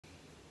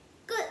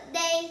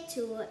day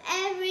to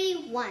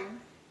everyone.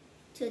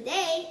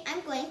 Today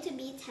I'm going to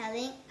be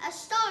telling a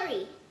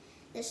story.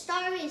 The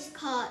story is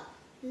called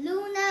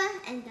Luna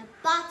and the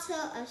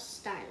Bottle of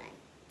Starlight.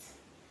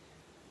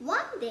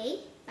 One day,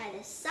 by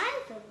the side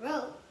of the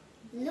road,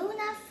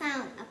 Luna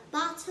found a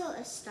bottle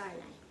of starlight.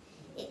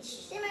 It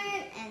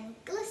shimmered and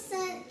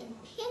glistened in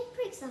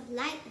pinpricks of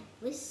light and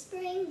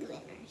whispering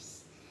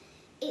glimmers.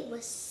 It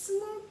was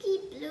smoky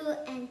blue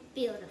and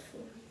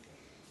beautiful.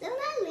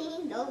 Luna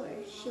leaned over.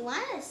 She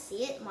wanted to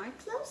see it more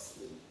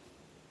closely.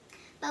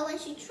 But when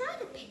she tried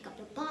to pick up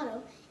the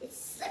bottle, it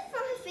slipped from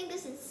her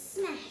fingers and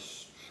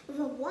smashed. With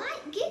a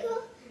wide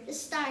giggle, the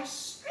stars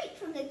straight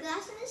from the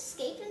glass and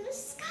escaped in the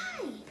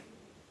sky.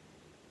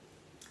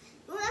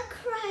 Luna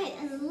cried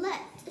and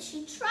leapt as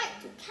she tried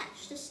to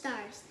catch the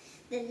stars.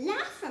 The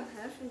laugh from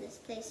her from this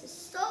place was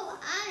so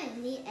high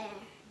in the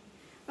air.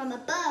 From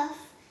above,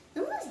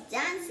 Luna's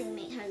dancing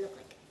made her look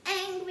like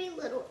an angry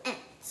little ant.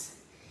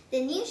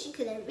 They knew she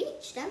couldn't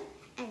reach them,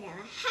 and they were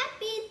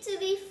happy to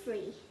be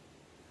free.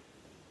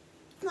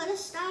 For the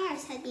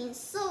stars had been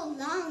so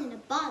long in the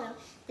bottle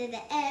that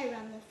the air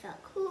around them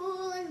felt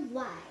cool and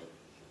wide.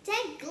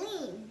 They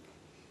gleamed.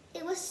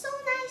 It was so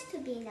nice to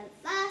be in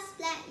a vast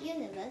black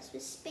universe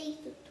with space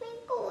to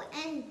twinkle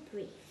and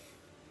breathe.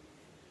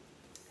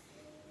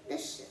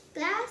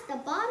 The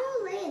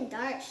bottle lay in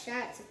dark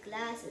shards of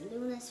glass at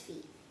Luna's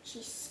feet.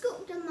 She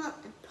scooped them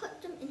up and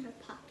put them in her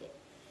pocket.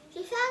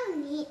 She felt a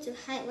need to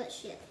hide what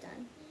she had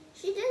done.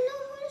 She didn't know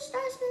who the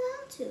stars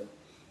belonged to,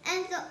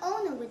 and the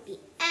owner would be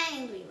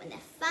angry when they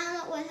found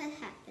out what had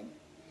happened.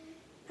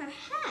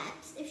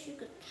 Perhaps if she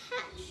could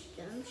catch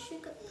them, she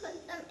could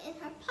put them in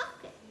her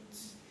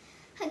pockets.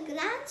 Her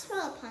glance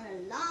fell upon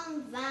a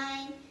long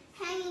vine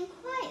hanging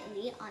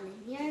quietly on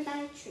a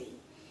nearby tree.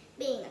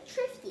 Being a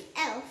thrifty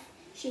elf,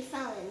 she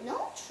found it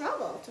no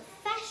trouble to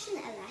fashion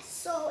a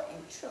lasso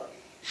and throw it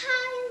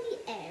high in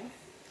the air.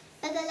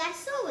 But the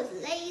lasso was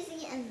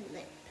lazy and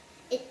limp.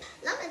 It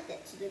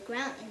plummeted to the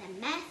ground in a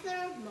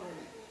matter of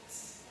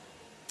moments.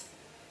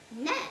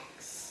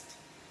 Next,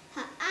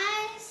 her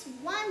eyes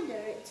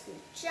wandered to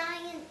a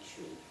giant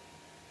tree.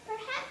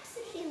 Perhaps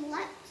if she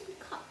leapt and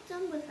caught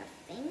them with her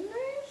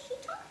fingers, she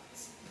thought.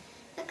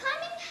 The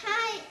climbing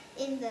high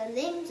in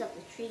the limbs of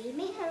the tree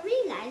made her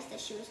realize that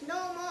she was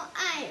no more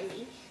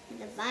airy than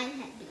the vine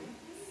had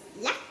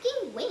been.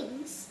 Lacking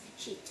wings,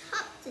 she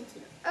tucked into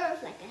the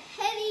earth like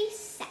a heavy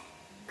sack.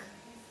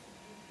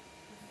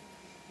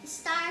 The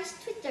stars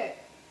twittered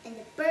and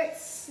the birds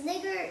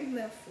sniggered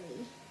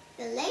mirthfully.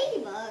 The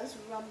ladybugs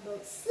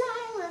rumbled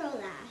sly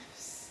little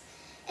laughs.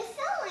 It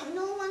felt like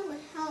no one would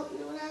help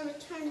Luna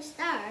return the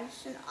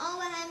stars, and all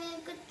were having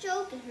a good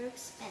joke at her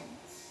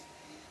expense.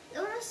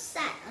 Luna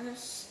sat on a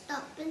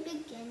stump and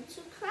began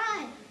to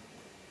cry.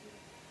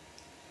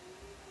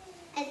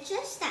 At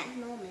just that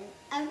moment,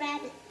 a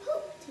rabbit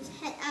poked his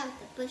head out of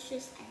the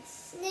bushes and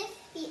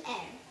sniffed the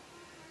air.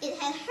 It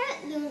had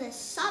heard Luna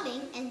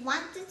sobbing and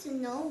wanted to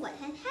know what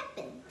had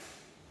happened.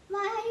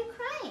 "Why are you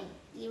crying?"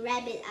 the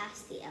rabbit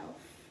asked the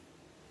elf.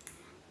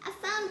 "I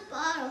found a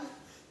bottle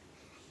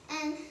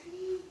and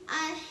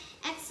I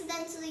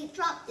accidentally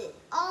dropped it.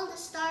 All the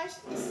stars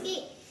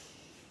escaped."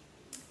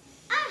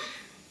 "Ah,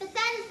 but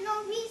that is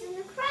no reason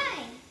to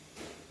cry,"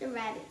 the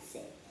rabbit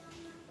said.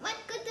 "What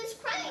good does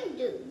crying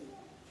do?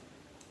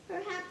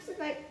 Perhaps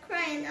if I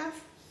cry enough,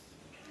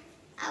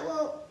 I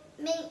will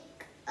make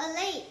a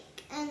lake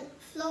and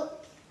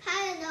float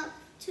high enough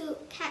to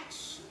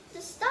catch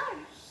the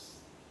stars."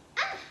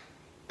 "Ah,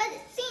 but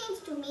it seems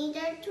to me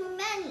there are too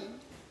many.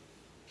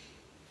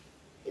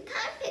 You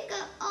can't pick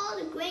up all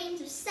the grains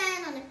of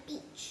sand on a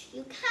beach.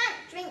 You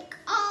can't drink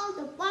all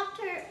the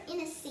water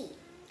in a sea.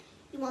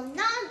 You will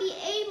not be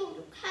able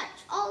to catch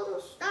all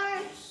those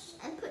stars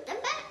and put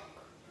them back."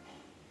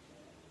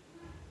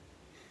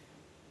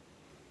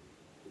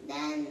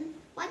 "Then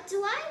what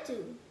do I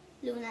do?"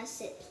 Luna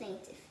said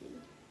plaintively.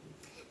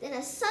 Then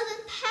a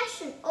sudden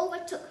passion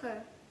overtook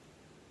her.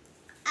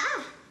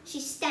 "Ah!" she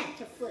stamped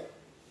her foot.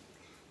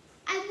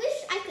 "I wish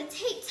I could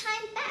take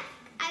time back.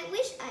 I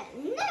wish I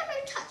had never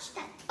touched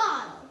that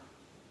bottle."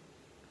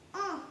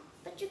 "Oh,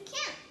 but you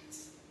can't,"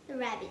 the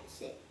rabbit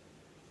said.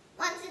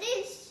 "Once it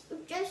is,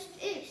 it just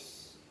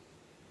is.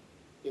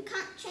 You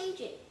can't change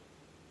it.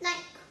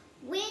 Like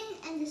wind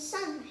and the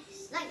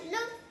sunrise, like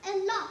love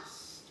and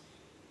lost.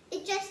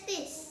 It just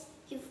is.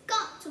 You've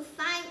got to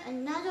find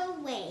another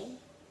way."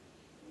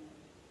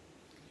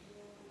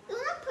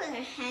 Luna put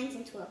her hands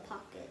into her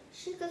pocket.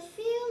 She could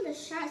feel the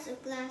shards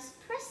of glass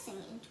pressing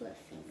into her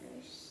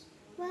fingers.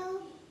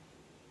 "Well,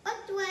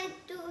 what do I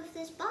do with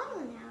this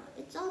bottle now?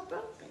 It's all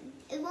broken.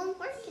 It won't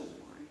work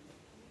anymore."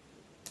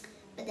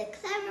 But the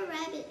clever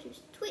rabbit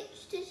just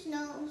twitched his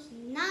nose,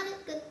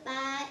 nodded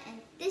goodbye,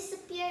 and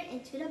disappeared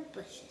into the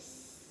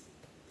bushes.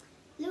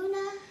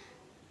 Luna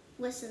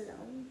was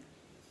alone.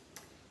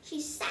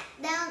 She sat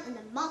down on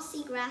the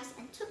mossy grass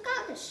and took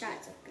out the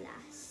shards of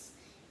glass.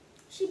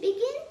 She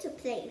began to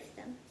play with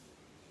them.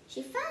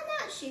 She found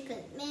out she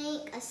could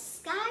make a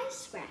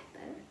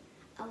skyscraper,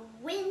 a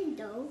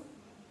window,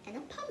 and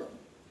a puddle.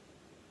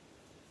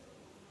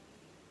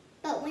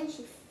 But when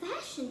she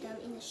fashioned them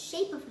in the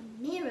shape of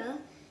a mirror,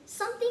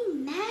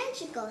 something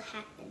magical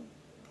happened.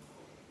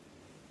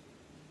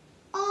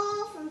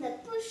 All from the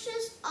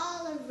bushes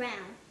all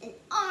around, an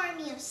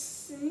army of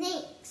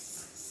snakes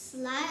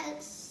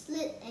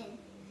slid in.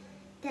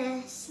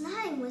 The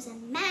slime was a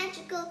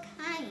magical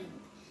kind.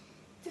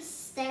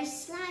 Their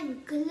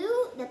slime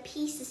glued the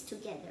pieces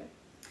together.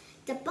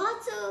 The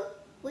bottle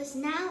was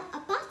now a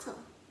bottle,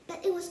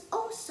 but it was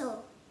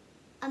also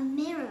a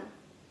mirror.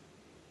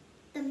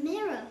 The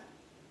mirror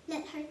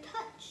let her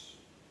touch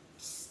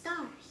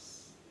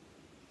stars.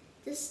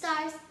 The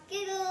stars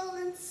giggled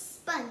and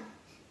spun.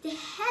 The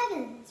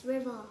heavens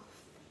revolved.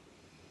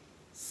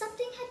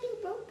 Something had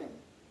been broken,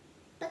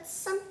 but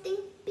something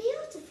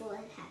beautiful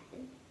had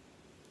happened.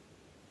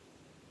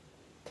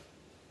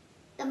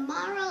 The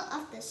moral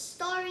of the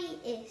story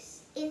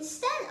is,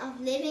 instead of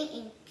living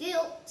in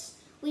guilt,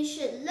 we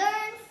should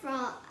learn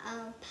from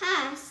our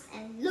past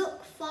and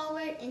look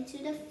forward into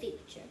the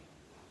future.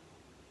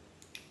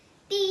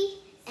 The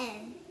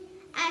end.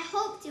 I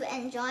hope you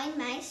enjoyed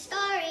my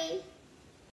story.